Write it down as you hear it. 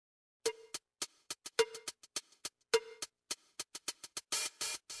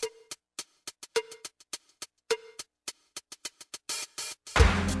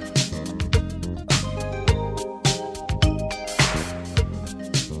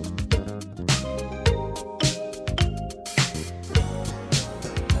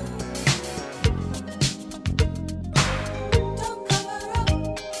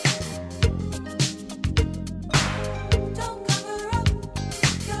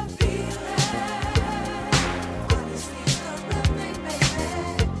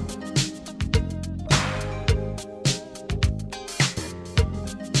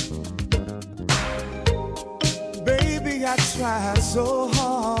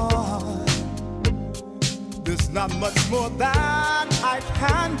not much more that I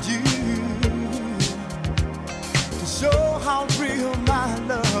can do to show how real my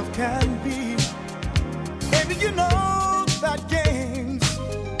love can be. Baby, you know that games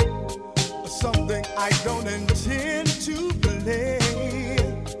are something I don't intend to play.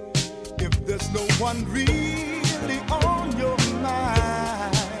 If there's no one really on your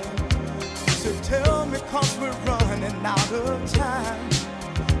mind, you should tell me, 'cause we're running out of time.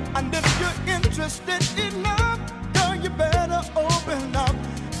 And if you're interested in love, girl, you better open up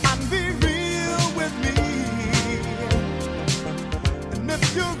and be real with me. And if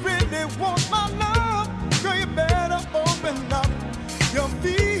you really want my love, girl, you better open up your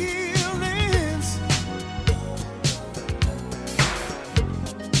feelings.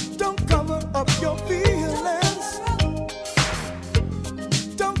 Don't cover up your feelings.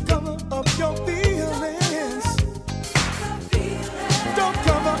 Don't cover up your feelings. Don't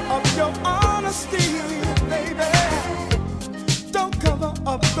cover up your honesty, baby. Don't cover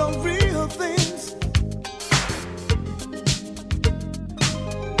up the real things.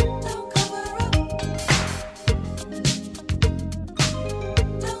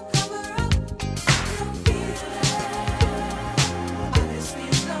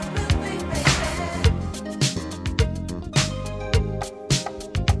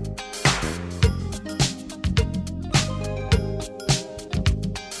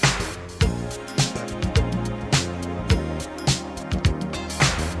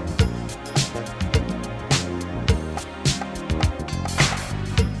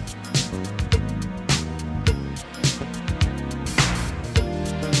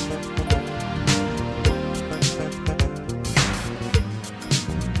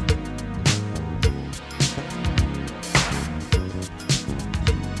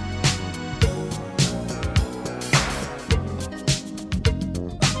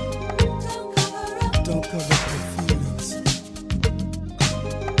 Don't cover up your feelings.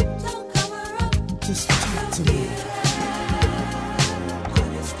 Just talk to me.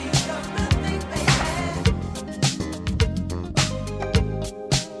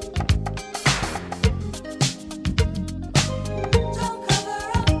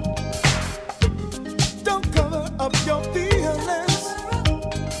 Don't cover up your feelings.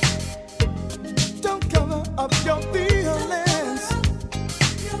 Don't cover up your feelings.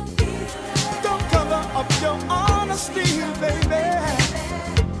 Don't cover up your honesty, baby.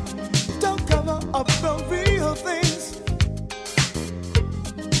 Don't cover up the real things.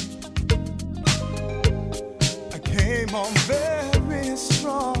 I came on very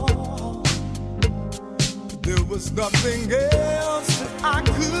strong. There was nothing else that I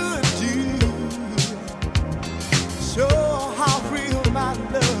could do. Show how real my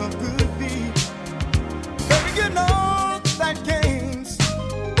love could be. Baby, you know that games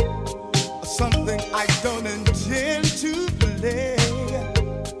are something I don't intend to play.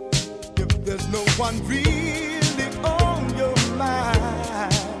 If there's no one really on your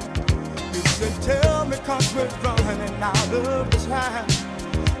mind, you should tell me, 'cause we're running out of time.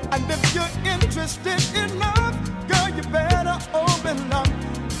 And if you're interested in love, girl, you better open up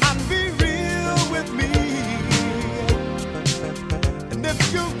and be real with me. And if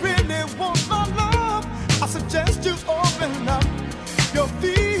you really want my love, I suggest you open up your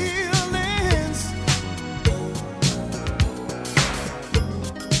feelings.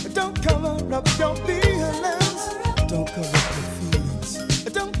 Don't cover up your feelings. Don't cover up your feelings.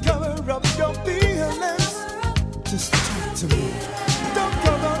 Don't cover up your feelings. Just talk to me. Don't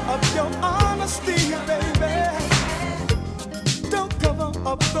cover up your honesty, baby. Don't cover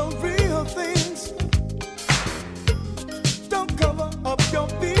up the real things. Don't cover up your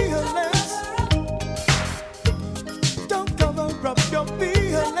feelings. Don't cover up your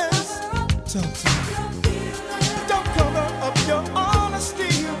feelings. Talk to me. Don't cover up your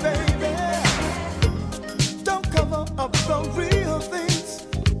honesty, baby. Don't cover up the real things.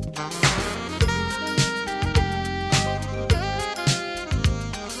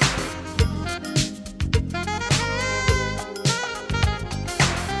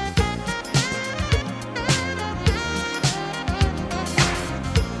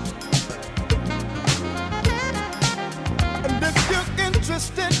 And if you're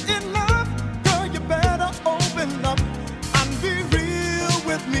interested in love, girl, you better open up and be real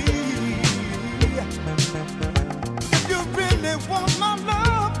with me. If you really want my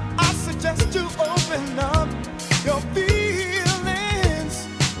love, I suggest you open up